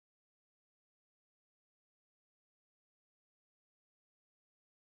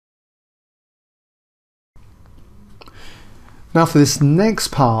Now for this next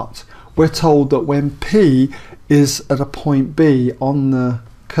part, we're told that when P is at a point B on the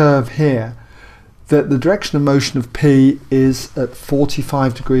curve here, that the direction of motion of P is at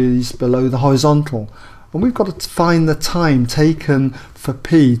 45 degrees below the horizontal. And we've got to find the time taken for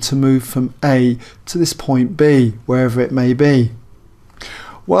P to move from A to this point B, wherever it may be.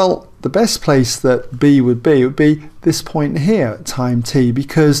 Well, the best place that B would be this point here at time t,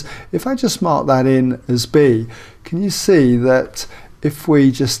 because if I just mark that in as B, can you see that if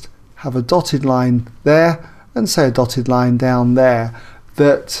we just have a dotted line there and say a dotted line down there,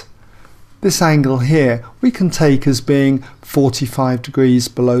 that this angle here we can take as being 45 degrees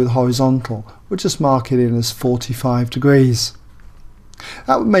below the horizontal. We'll just mark it in as 45 degrees.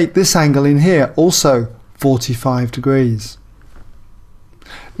 That would make this angle in here also 45 degrees.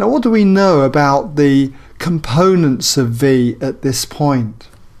 Now what do we know about the components of V at this point,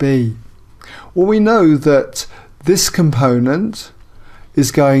 B? Well, we know that this component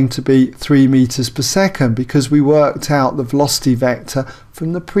is going to be 3 meters per second because we worked out the velocity vector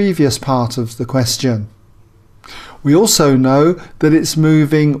from the previous part of the question. We also know that it's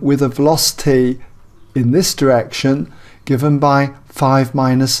moving with a velocity in this direction given by 5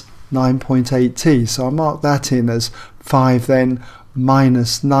 minus 9.8 t. So I mark that in as 5 then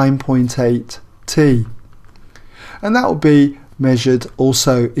minus 9.8 t. And that will be measured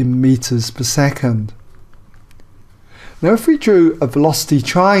also in meters per second. Now if we drew a velocity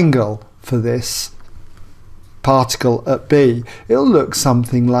triangle for this particle at B, it'll look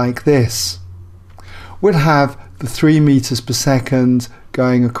something like this. We'd have the 3 meters per second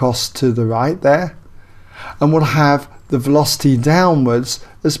going across to the right there, and we'll have the velocity downwards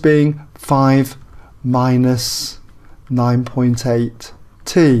as being 5 minus 9.8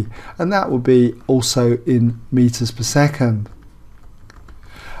 t, and that will be also in meters per second.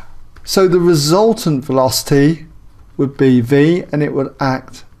 So the resultant velocity would be V, and it would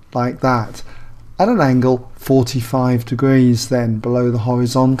act like that at an angle 45 degrees then below the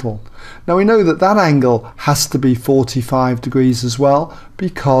horizontal. Now we know that that angle has to be 45 degrees as well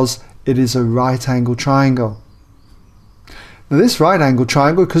because it is a right angle triangle. Now this right angle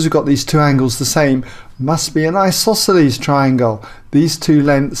triangle, because we've got these two angles the same, must be an isosceles triangle. These two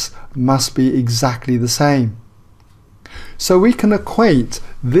lengths must be exactly the same. So we can equate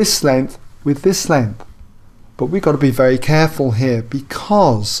this length with this length. But we've got to be very careful here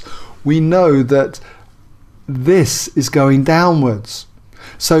because we know that this is going downwards.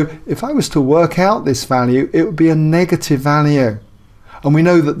 So if I was to work out this value, it would be a negative value. And we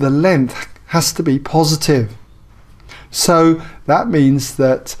know that the length has to be positive. So that means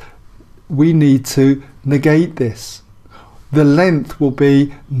that we need to negate this. The length will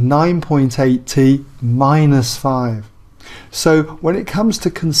be 9.8 t minus 5. So when it comes to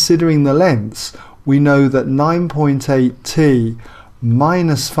considering the lengths, we know that 9.8 t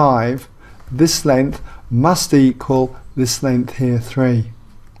minus 5, this length must equal this length here 3.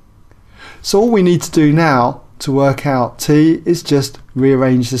 So all we need to do now to work out t is just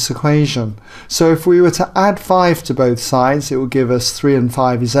rearrange this equation. So if we were to add 5 to both sides, it will give us 3 and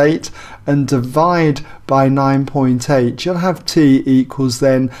 5 is 8, and divide by 9.8, you'll have t equals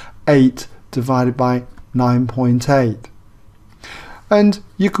then 8 divided by 9.8. And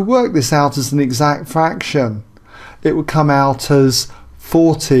you could work this out as an exact fraction. It would come out as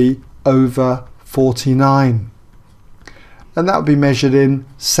 40 over 49. And that would be measured in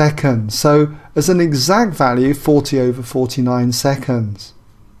seconds. So as an exact value, 40 over 49 seconds.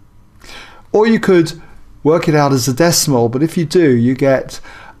 Or you could work it out as a decimal, but if you do, you get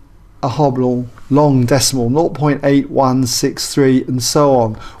a horrible long decimal, 0.8163 and so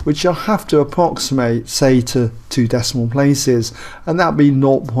on, which you'll have to approximate, say, to 2 decimal places, and that would be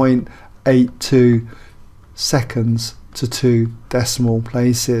 0.82 seconds to 2 decimal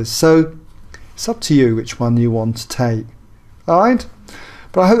places. So it's up to you which one you want to take. Alright?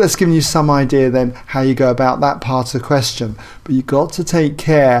 But I hope that's given you some idea then how you go about that part of the question. But you've got to take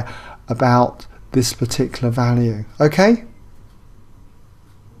care about this particular value. Okay?